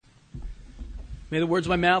May the words of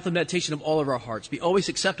my mouth and meditation of all of our hearts be always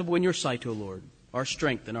acceptable in your sight, O Lord, our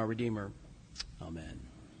strength and our Redeemer. Amen.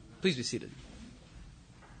 Please be seated.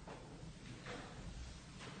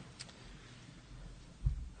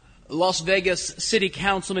 Las Vegas City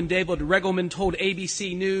Councilman David Regelman told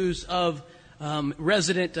ABC News of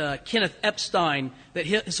resident Kenneth Epstein that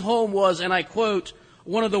his home was, and I quote,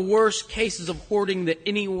 one of the worst cases of hoarding that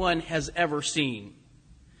anyone has ever seen.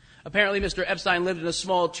 Apparently, Mr. Epstein lived in a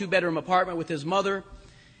small 2-bedroom apartment with his mother,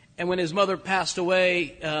 and when his mother passed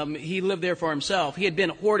away, he lived there for himself. He had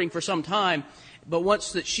been hoarding for some time, but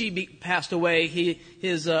once that she passed away,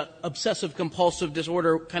 his obsessive-compulsive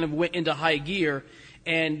disorder kind of went into high gear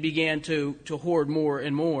and began to hoard more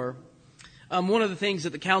and more. One of the things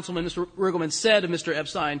that the councilman, Mr. Riggleman, said of Mr.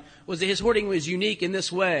 Epstein was that his hoarding was unique in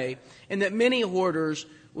this way, and that many hoarders,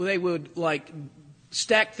 they would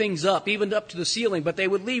stack things up, even up to the ceiling, but they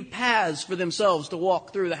would leave paths for themselves to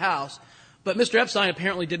walk through the house. But Mr. Epstein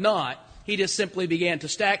apparently did not. He just simply began to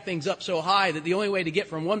stack things up so high that the only way to get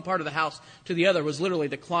from one part of the house to the other was literally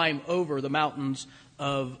to climb over the mountains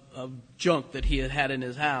of junk that he had in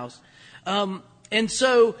his house. And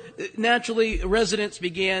so, naturally, residents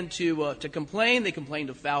began to complain. They complained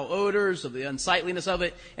of foul odors, of the unsightliness of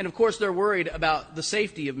it. And, of course, they're worried about the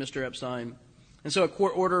safety of Mr. Epstein. And so a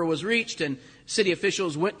court order was reached, and city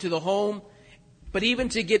officials went to the home. But even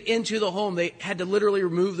to get into the home, they had to literally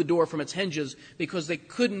remove the door from its hinges because they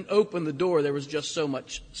couldn't open the door. There was just so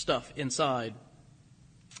much stuff inside.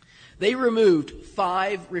 They removed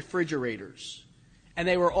 5 refrigerators, and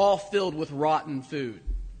they were all filled with rotten food.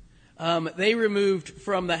 They removed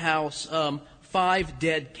from the house 5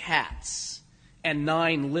 dead cats and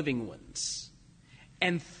 9 living ones.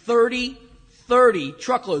 And 30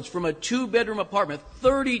 truckloads from a 2-bedroom apartment,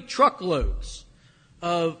 30 truckloads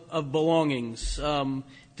of belongings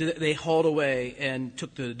they hauled away and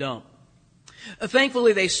took to the dump.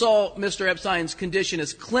 Thankfully, they saw Mr. Epstein's condition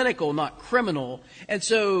as clinical, not criminal, and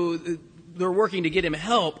so they're working to get him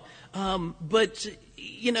help. But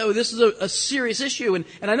this is a serious issue, and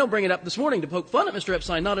I don't bring it up this morning to poke fun at Mr.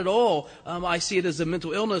 Epstein, not at all. I see it as a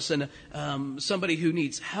mental illness and somebody who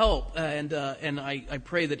needs help, and I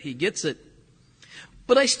pray that he gets it.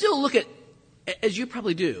 But I still look at, as you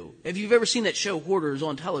probably do, if you've ever seen that show Hoarders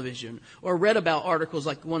on television or read about articles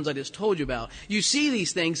like the ones I just told you about, you see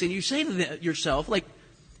these things and you say to yourself,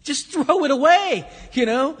 just throw it away,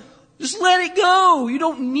 just let it go.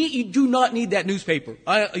 You do not need that newspaper.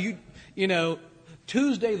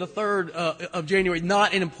 Tuesday the 3rd of January,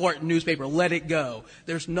 not an important newspaper. Let it go.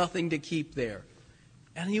 There's nothing to keep there.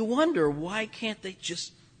 And you wonder, why can't they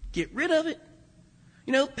just get rid of it?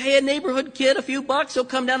 Pay a neighborhood kid a few bucks, he'll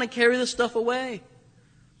come down and carry the stuff away.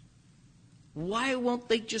 Why won't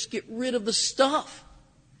they just get rid of the stuff?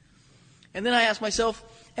 And then I ask myself,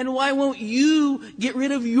 and why won't you get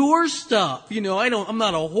rid of your stuff? I'm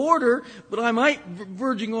not a hoarder, but I might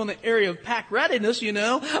verging on the area of pack readiness,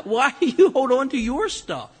 Why do you hold on to your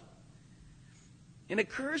stuff? It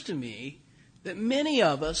occurs to me that many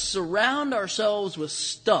of us surround ourselves with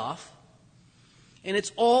stuff, and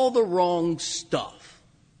it's all the wrong stuff.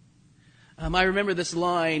 I remember this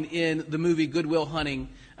line in the movie Good Will Hunting.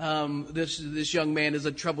 This young man is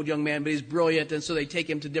a troubled young man, but he's brilliant, and so they take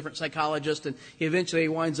him to different psychologists, and he eventually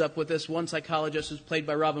winds up with this one psychologist who's played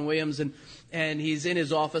by Robin Williams, and he's in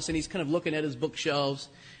his office, and he's kind of looking at his bookshelves,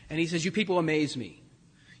 and he says, "You people amaze me.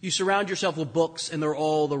 You surround yourself with books, and they're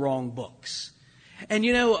all the wrong books." And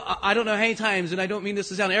I don't know how many times, and I don't mean this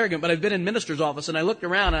to sound arrogant, but I've been in minister's office, and I looked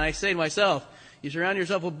around, and I say to myself, you surround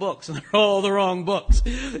yourself with books, and they're all the wrong books.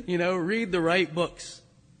 Read the right books.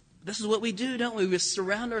 This is what we do, don't we? We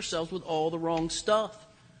surround ourselves with all the wrong stuff.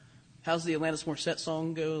 How's the Alanis Morissette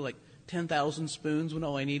song go? 10,000 spoons when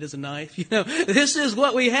all I need is a knife. This is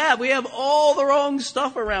what we have. We have all the wrong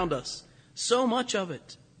stuff around us. So much of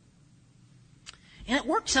it. And it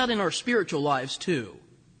works out in our spiritual lives, too.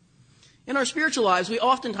 In our spiritual lives, we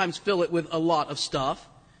oftentimes fill it with a lot of stuff,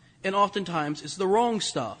 and oftentimes it's the wrong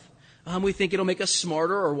stuff. We think it'll make us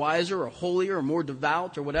smarter or wiser or holier or more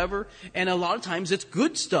devout or whatever. And a lot of times it's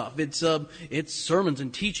good stuff. It's sermons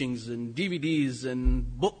and teachings and DVDs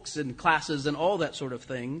and books and classes and all that sort of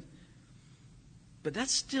thing. But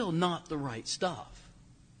that's still not the right stuff.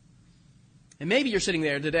 And maybe you're sitting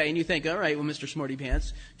there today and you think, all right, well, Mr. Smarty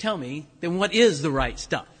Pants, tell me, then what is the right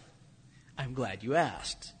stuff? I'm glad you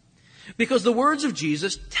asked. Because the words of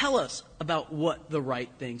Jesus tell us about what the right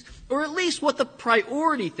things, or at least what the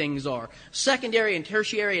priority things are. Secondary and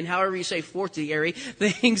tertiary and however you say fourthary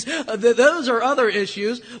things, those are other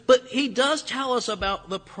issues. But he does tell us about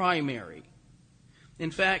the primary. In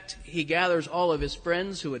fact, he gathers all of his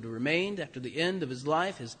friends who had remained after the end of his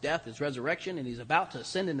life, his death, his resurrection, and he's about to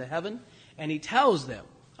ascend into heaven. And he tells them,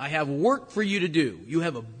 I have work for you to do. You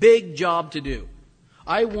have a big job to do.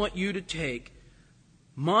 I want you to take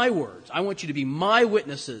my words. I want you to be my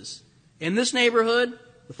witnesses in this neighborhood,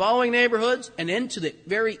 the following neighborhoods, and into the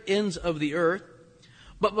very ends of the earth.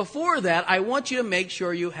 But before that, I want you to make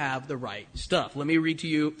sure you have the right stuff. Let me read to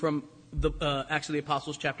you from the Acts of the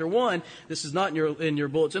Apostles, chapter 1. This is not in your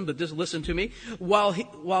bulletin, but just listen to me.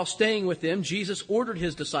 While staying with them, Jesus ordered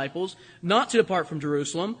his disciples not to depart from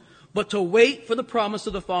Jerusalem, but to wait for the promise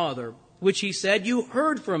of the Father, which he said, you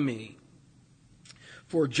heard from me.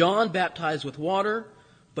 For John baptized with water,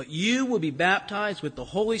 but you will be baptized with the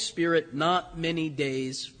Holy Spirit not many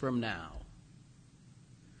days from now.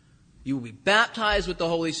 You will be baptized with the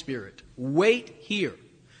Holy Spirit. Wait here.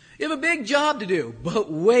 You have a big job to do,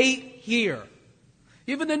 but wait here.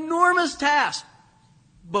 You have an enormous task,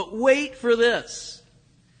 but wait for this.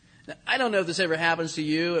 Now, I don't know if this ever happens to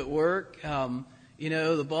you at work.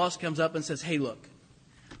 The boss comes up and says, hey, look,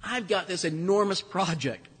 I've got this enormous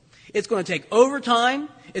project. It's going to take overtime.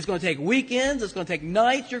 It's going to take weekends. It's going to take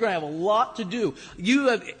nights. You're going to have a lot to do.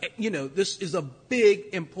 This is a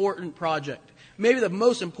big, important project. Maybe the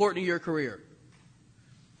most important of your career.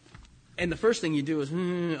 And the first thing you do is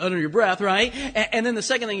under your breath, right? And then the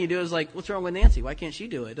second thing you do is like, what's wrong with Nancy? Why can't she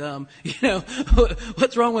do it?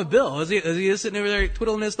 What's wrong with Bill? Is he just sitting over there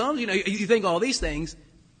twiddling his thumbs? You think all these things.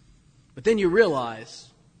 But then you realize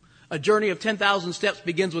a journey of 10,000 steps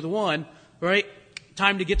begins with one, right?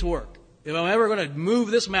 Time to get to work. If I'm ever going to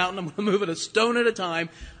move this mountain, I'm going to move it a stone at a time.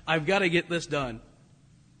 I've got to get this done.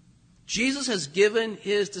 Jesus has given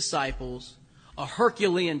his disciples a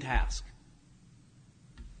Herculean task.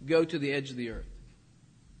 Go to the edge of the earth.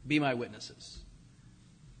 Be my witnesses.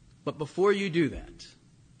 But before you do that,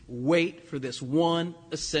 wait for this one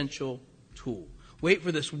essential tool. Wait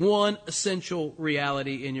for this one essential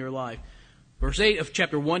reality in your life. Verse 8 of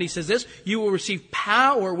chapter 1, he says this, you will receive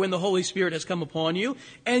power when the Holy Spirit has come upon you,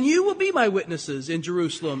 and you will be my witnesses in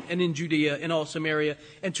Jerusalem and in Judea and all Samaria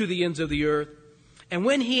and to the ends of the earth. And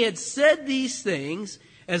when he had said these things,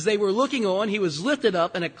 as they were looking on, he was lifted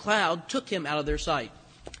up, and a cloud took him out of their sight.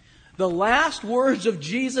 The last words of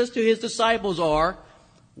Jesus to his disciples are,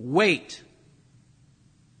 wait.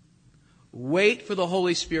 Wait for the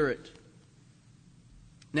Holy Spirit.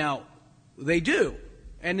 Now, they do.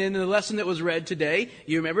 And in the lesson that was read today,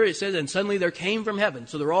 you remember it says, and suddenly there came from heaven.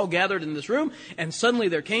 So they're all gathered in this room, and suddenly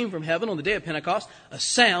there came from heaven on the day of Pentecost a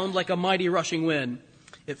sound like a mighty rushing wind.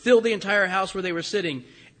 It filled the entire house where they were sitting.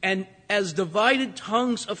 And as divided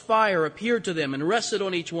tongues of fire appeared to them and rested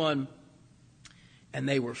on each one, and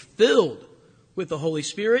they were filled with the Holy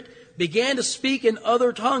Spirit, began to speak in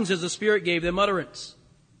other tongues as the Spirit gave them utterance.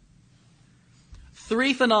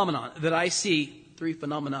 Three phenomena that I see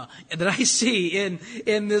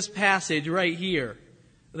in this passage right here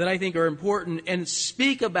that I think are important and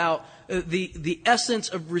speak about the essence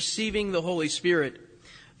of receiving the Holy Spirit.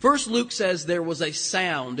 First, Luke says there was a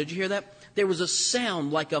sound. Did you hear that? There was a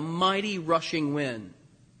sound like a mighty rushing wind.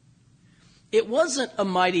 It wasn't a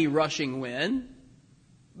mighty rushing wind.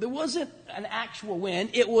 There wasn't an actual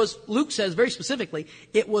wind. It was, Luke says very specifically,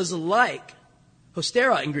 it was like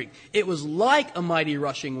hostera in Greek. It was like a mighty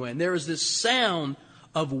rushing wind. There was this sound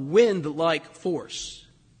of wind-like force.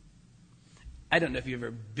 I don't know if you've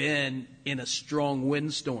ever been in a strong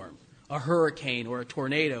windstorm, a hurricane or a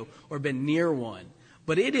tornado, or been near one,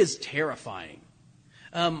 but it is terrifying.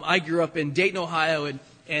 I grew up in Dayton, Ohio,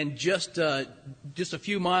 and just a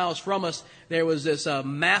few miles from us, there was this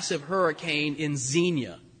massive hurricane in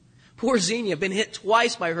Xenia. Poor Xenia, been hit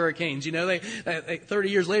twice by hurricanes. 30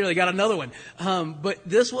 years later, they got another one. But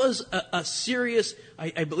this was a serious,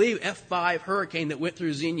 I believe, F5 hurricane that went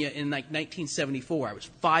through Xenia in 1974. I was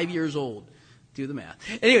 5 years old. Do the math.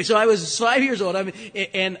 Anyway, so I was 5 years old,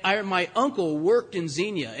 my uncle worked in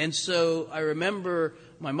Xenia, and so I remember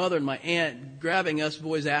my mother and my aunt grabbing us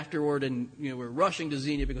boys afterward, and we're rushing to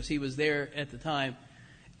Xenia because he was there at the time,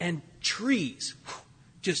 and trees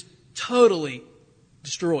just totally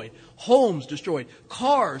destroyed, homes destroyed,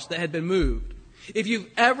 cars that had been moved. If you've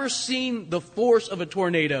ever seen the force of a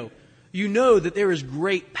tornado, you know that there is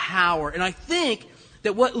great power, and I think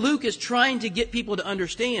that what Luke is trying to get people to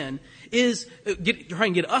understand is,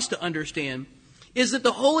 trying to get us to understand, is that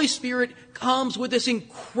the Holy Spirit comes with this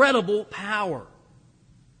incredible power.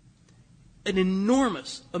 An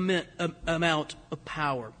enormous amount of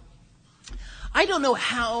power. I don't know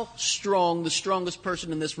how strong the strongest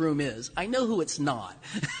person in this room is. I know who it's not.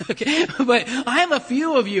 Okay? But I have a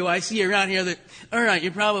few of you I see around here that, all right,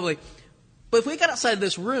 you're probably, But if we got outside of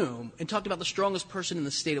this room and talked about the strongest person in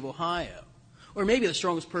the state of Ohio, or maybe the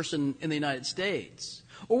strongest person in the United States,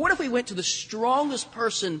 or what if we went to the strongest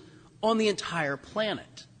person on the entire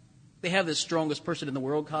planet? They have this strongest person in the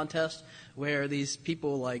world contest where these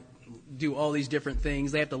people like do all these different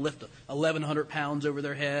things. They have to lift 1,100 pounds over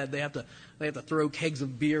their head. They have to throw kegs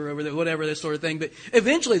of beer over there, whatever, this sort of thing. But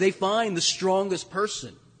eventually they find the strongest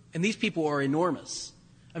person. And these people are enormous.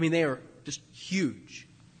 I mean, they are just huge.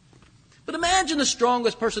 But imagine the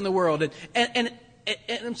strongest person in the world. And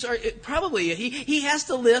I'm sorry, probably he has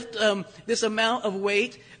to lift this amount of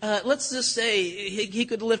weight. Let's just say he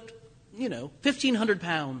could lift, 1,500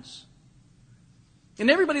 pounds. And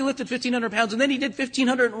everybody lifted 1,500 pounds, and then he did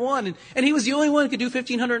 1,501, and he was the only one who could do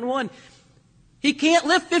 1,501. He can't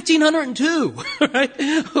lift 1,502, right?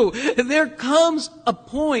 There comes a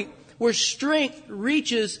point where strength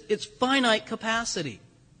reaches its finite capacity.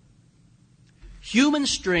 Human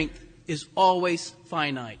strength is always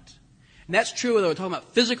finite. And that's true whether we're talking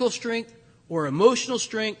about physical strength or emotional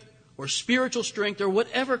strength or spiritual strength or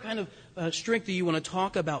whatever kind of strength that you want to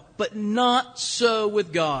talk about. But not so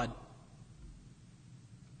with God.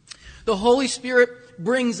 The Holy Spirit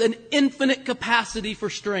brings an infinite capacity for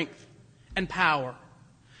strength and power.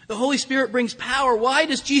 The Holy Spirit brings power. Why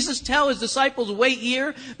does Jesus tell his disciples, wait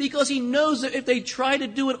here? Because he knows that if they try to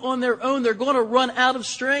do it on their own, they're going to run out of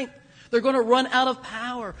strength. They're going to run out of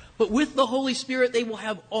power. But with the Holy Spirit, they will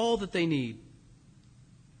have all that they need.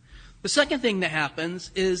 The second thing that happens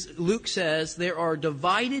is Luke says there are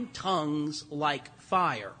divided tongues like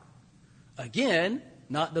fire. Again,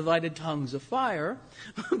 not divided tongues of fire,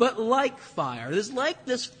 but like fire. There's like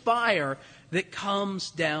this fire that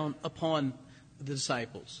comes down upon the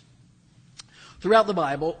disciples. Throughout the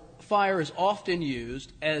Bible, fire is often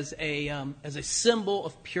used as a symbol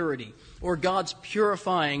of purity or God's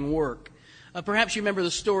purifying work. Perhaps you remember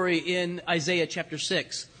the story in Isaiah chapter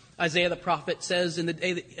 6. Isaiah the prophet says, in the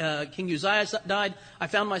day that King Uzziah died, I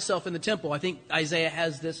found myself in the temple. I think Isaiah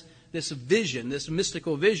has this vision, this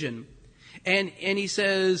mystical vision. And he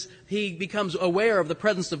says he becomes aware of the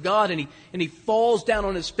presence of God and he falls down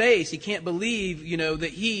on his face. He can't believe,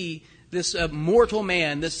 that this mortal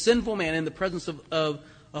man, this sinful man in the presence of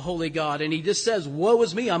a holy God. And he just says, woe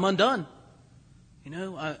is me, I'm undone.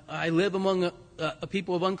 I live among a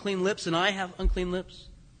people of unclean lips and I have unclean lips.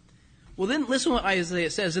 Well, then listen to what Isaiah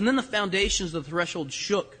says. And then the foundations of the threshold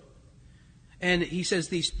shook. And he says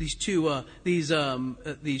these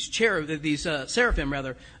seraphim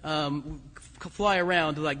fly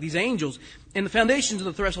around like these angels. And the foundations of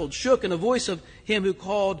the threshold shook, and the voice of him who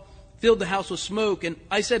called filled the house with smoke. And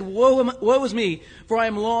I said, woe is me, for I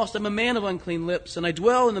am lost. I'm a man of unclean lips, and I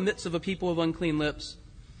dwell in the midst of a people of unclean lips.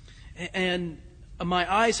 And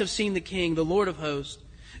my eyes have seen the King, the Lord of hosts.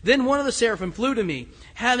 Then one of the seraphim flew to me,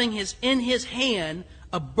 having in his hand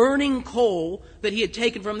a burning coal that he had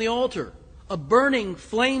taken from the altar. A burning,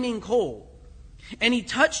 flaming coal. And he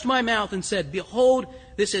touched my mouth and said, behold,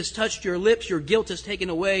 this has touched your lips, your guilt is taken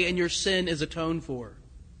away, and your sin is atoned for.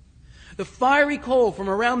 The fiery coal from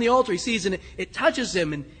around the altar, he sees, and it touches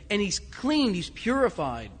him, and he's cleaned, he's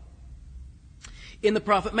purified. In the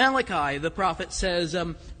prophet Malachi, the prophet says,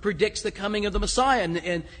 predicts the coming of the Messiah,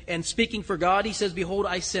 and speaking for God, he says, behold,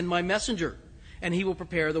 I send my messenger, and he will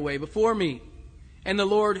prepare the way before me. And the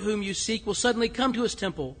Lord whom you seek will suddenly come to his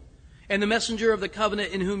temple, and the messenger of the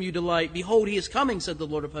covenant in whom you delight. Behold, he is coming, said the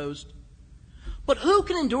Lord of hosts. But who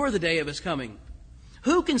can endure the day of his coming?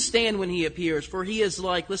 Who can stand when he appears? For he is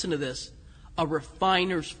like, listen to this, a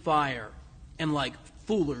refiner's fire and like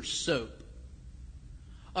fuller's soap.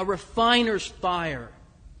 A refiner's fire.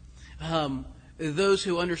 Those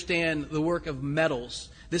who understand the work of metals.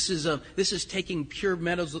 This is taking pure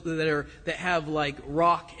metals that have like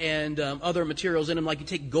rock and other materials in them. Like you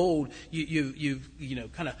take gold, you've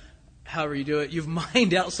kind of, however you do it, you've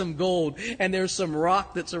mined out some gold and there's some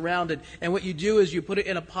rock that's around it. And what you do is you put it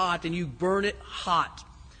in a pot and you burn it hot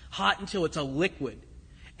until it's a liquid.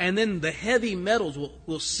 And then the heavy metals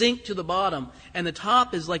will sink to the bottom, and the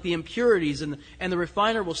top is like the impurities, and the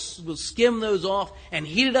refiner will skim those off and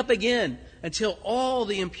heat it up again until all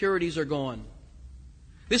the impurities are gone.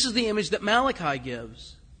 This is the image that Malachi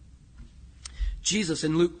gives. Jesus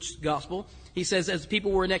in Luke's gospel, he says, as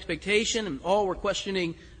people were in expectation and all were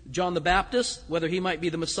questioning John the Baptist, whether he might be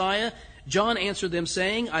the Messiah, John answered them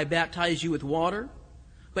saying, I baptize you with water,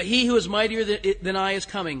 but he who is mightier than I is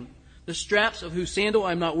coming, the straps of whose sandal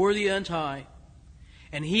I am not worthy to untie.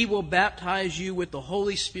 And he will baptize you with the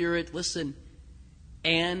Holy Spirit, listen,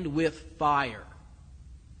 and with fire.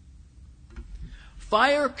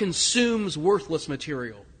 Fire consumes worthless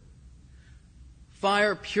material.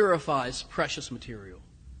 Fire purifies precious material.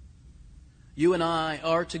 You and I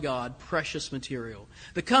are to God precious material.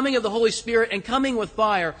 The coming of the Holy Spirit and coming with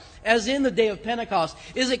fire, as in the day of Pentecost,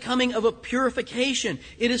 is a coming of a purification.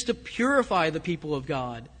 It is to purify the people of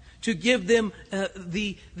God, to give them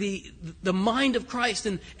the mind of Christ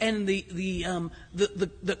and the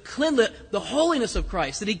holiness of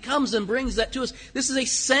Christ, that He comes and brings that to us. This is a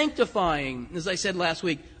sanctifying, as I said last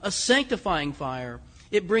week, a sanctifying fire.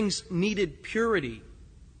 It brings needed purity.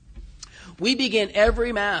 We begin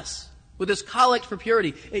every Mass with this collect for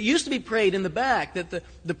purity. It used to be prayed in the back, that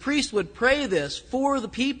the priest would pray this for the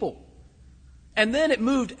people. And then it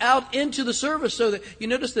moved out into the service, so that you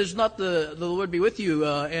notice there's not the Lord be with you,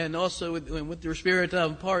 and also with your spirit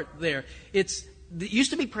part there. It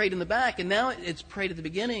used to be prayed in the back, and now it's prayed at the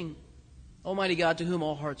beginning. Almighty God, to whom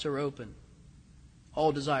all hearts are open,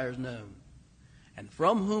 all desires known, and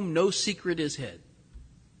from whom no secret is hid.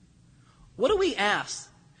 What do we ask?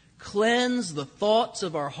 Cleanse the thoughts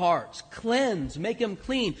of our hearts. Cleanse, make them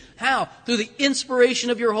clean. How? Through the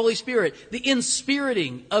inspiration of your Holy Spirit, the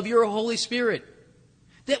inspiriting of your Holy Spirit,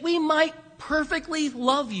 that we might perfectly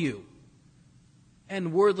love you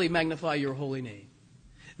and worthily magnify your holy name.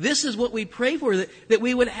 This is what we pray for, that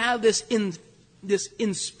we would have this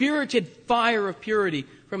inspirited fire of purity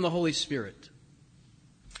from the Holy Spirit.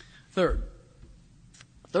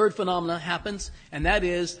 Third phenomena happens, and that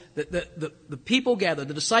is that the people gathered,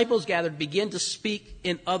 the disciples gathered, begin to speak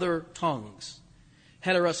in other tongues.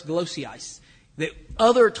 Heteros glossiais. The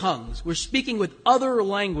other tongues. We're speaking with other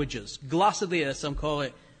languages. Glossolalia, some call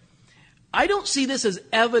it. I don't see this as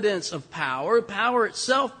evidence of power. Power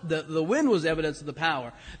itself, the wind was evidence of the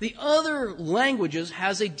power. The other languages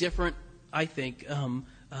has a different, I think,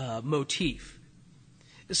 motif.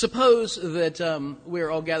 Suppose that we're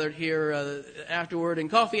all gathered here afterward in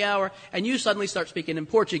coffee hour, and you suddenly start speaking in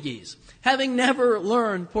Portuguese, having never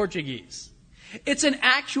learned Portuguese. It's an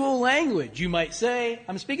actual language. You might say,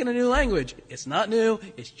 I'm speaking a new language. It's not new.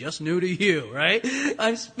 It's just new to you, right?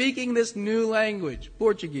 I'm speaking this new language,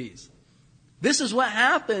 Portuguese. This is what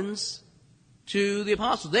happens to the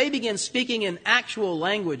apostles. They begin speaking in actual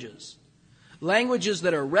languages. Languages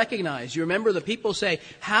that are recognized. You remember the people say,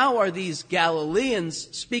 how are these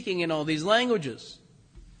Galileans speaking in all these languages?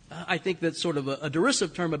 I think that's sort of a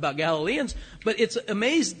derisive term about Galileans, but it's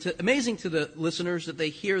amazing to the listeners that they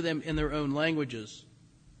hear them in their own languages.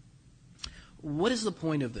 What is the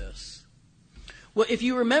point of this? Well, if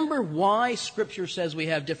you remember why Scripture says we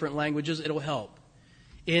have different languages, it'll help.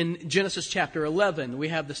 In Genesis chapter 11, we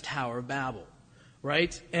have this Tower of Babel.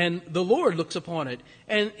 Right? And the Lord looks upon it,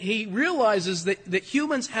 and He realizes that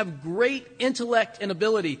humans have great intellect and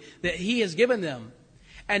ability that He has given them.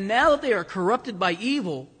 And now that they are corrupted by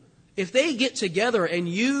evil, if they get together and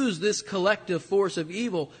use this collective force of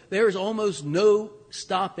evil, there is almost no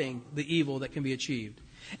stopping the evil that can be achieved.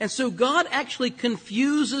 And so God actually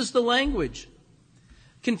confuses the language.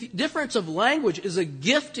 Difference of language is a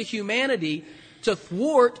gift to humanity to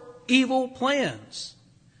thwart evil plans.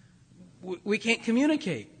 We can't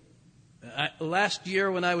communicate. Last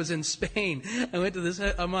year when I was in Spain, I went to this,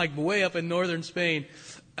 I'm like way up in northern Spain.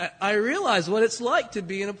 I realized what it's like to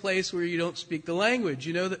be in a place where you don't speak the language.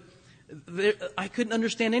 You know, I couldn't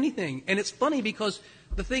understand anything. And it's funny because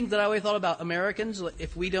the thing that I always thought about Americans,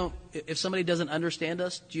 if somebody doesn't understand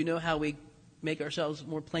us, do you know how we make ourselves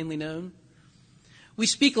more plainly known? We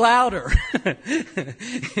speak louder.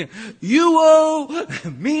 You-o,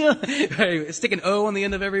 me-o. Stick an O on the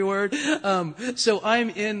end of every word. So I'm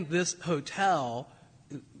in this hotel,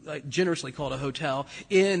 generously called a hotel,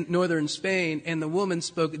 in northern Spain, and the woman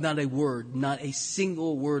spoke not a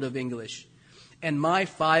single word of English. And my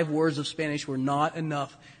 5 words of Spanish were not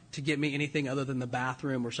enough to get me anything other than the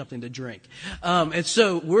bathroom or something to drink. And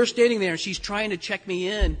so we're standing there, and she's trying to check me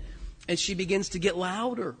in. And she begins to get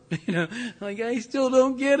louder, like, I still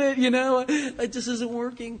don't get it, it just isn't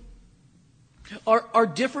working. Our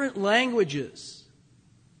different languages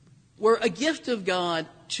were a gift of God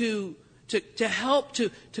to help to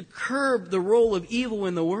curb the role of evil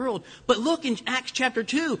in the world. But look in Acts chapter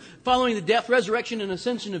 2, following the death, resurrection, and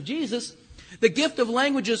ascension of Jesus, the gift of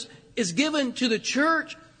languages is given to the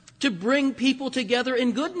church to bring people together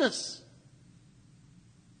in goodness.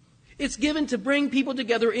 It's given to bring people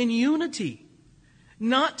together in unity.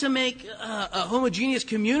 Not to make a homogeneous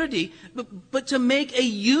community, but to make a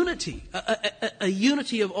unity, a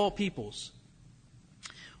unity of all peoples.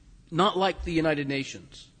 Not like the United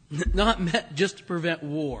Nations. Not meant just to prevent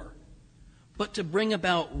war, but to bring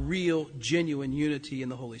about real, genuine unity in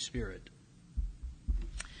the Holy Spirit.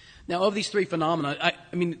 Now, of these 3 phenomena,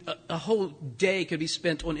 I mean, a whole day could be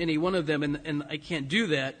spent on any one of them, and I can't do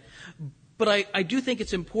that. But I do think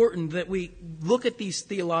it's important that we look at these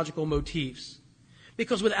theological motifs.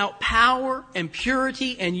 Because without power and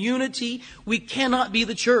purity and unity, we cannot be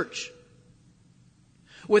the church.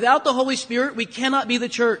 Without the Holy Spirit, we cannot be the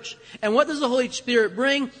church. And what does the Holy Spirit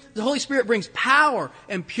bring? The Holy Spirit brings power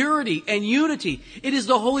and purity and unity. It is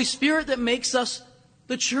the Holy Spirit that makes us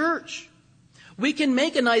the church. We can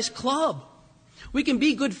make a nice club. We can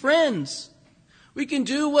be good friends. We can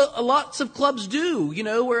do what lots of clubs do,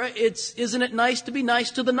 where isn't it nice to be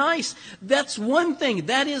nice to the nice? That's one thing.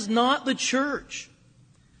 That is not the church.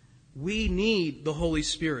 We need the Holy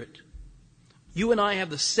Spirit. You and I have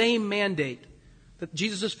the same mandate that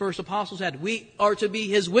Jesus' first apostles had. We are to be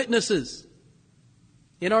His witnesses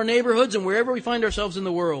in our neighborhoods and wherever we find ourselves in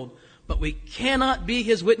the world. But we cannot be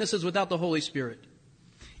His witnesses without the Holy Spirit.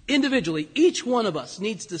 Individually, each one of us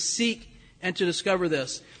needs to seek and to discover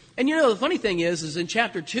this. And the funny thing is in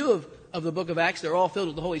chapter 2 of the book of Acts, they're all filled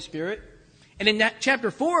with the Holy Spirit. And in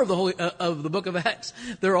chapter 4 of the book of Acts,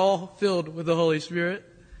 they're all filled with the Holy Spirit.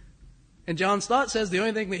 And John Stott says the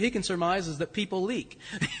only thing that he can surmise is that people leak.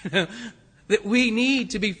 That we need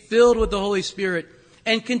to be filled with the Holy Spirit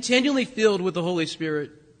and continually filled with the Holy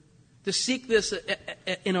Spirit to seek this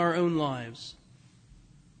in our own lives.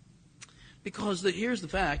 Because here's the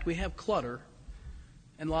fact, we have clutter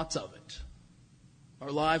and lots of it. Our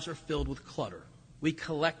lives are filled with clutter. We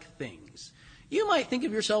collect things. You might think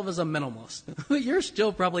of yourself as a minimalist, but you're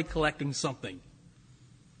still probably collecting something.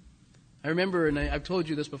 I remember, and I've told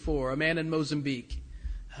you this before, a man in Mozambique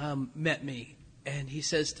met me, and he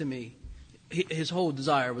says to me, his whole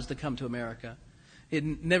desire was to come to America. He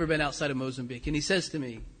had never been outside of Mozambique. And he says to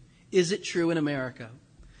me, is it true in America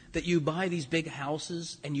that you buy these big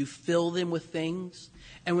houses and you fill them with things?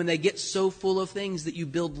 And when they get so full of things that you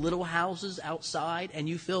build little houses outside and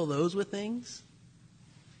you fill those with things?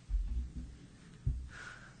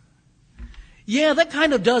 Yeah, that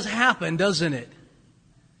kind of does happen, doesn't it?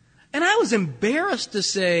 And I was embarrassed to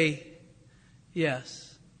say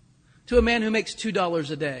yes to a man who makes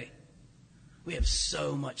 $2 a day. We have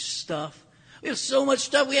so much stuff. We have so much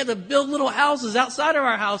stuff. We have to build little houses outside of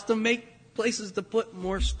our house to make places to put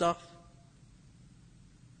more stuff.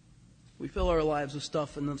 We fill our lives with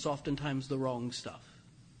stuff, and it's oftentimes the wrong stuff.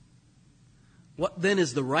 What then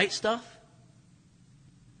is the right stuff?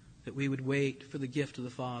 That we would wait for the gift of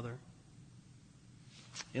the Father.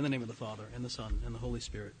 In the name of the Father, and the Son, and the Holy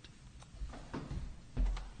Spirit.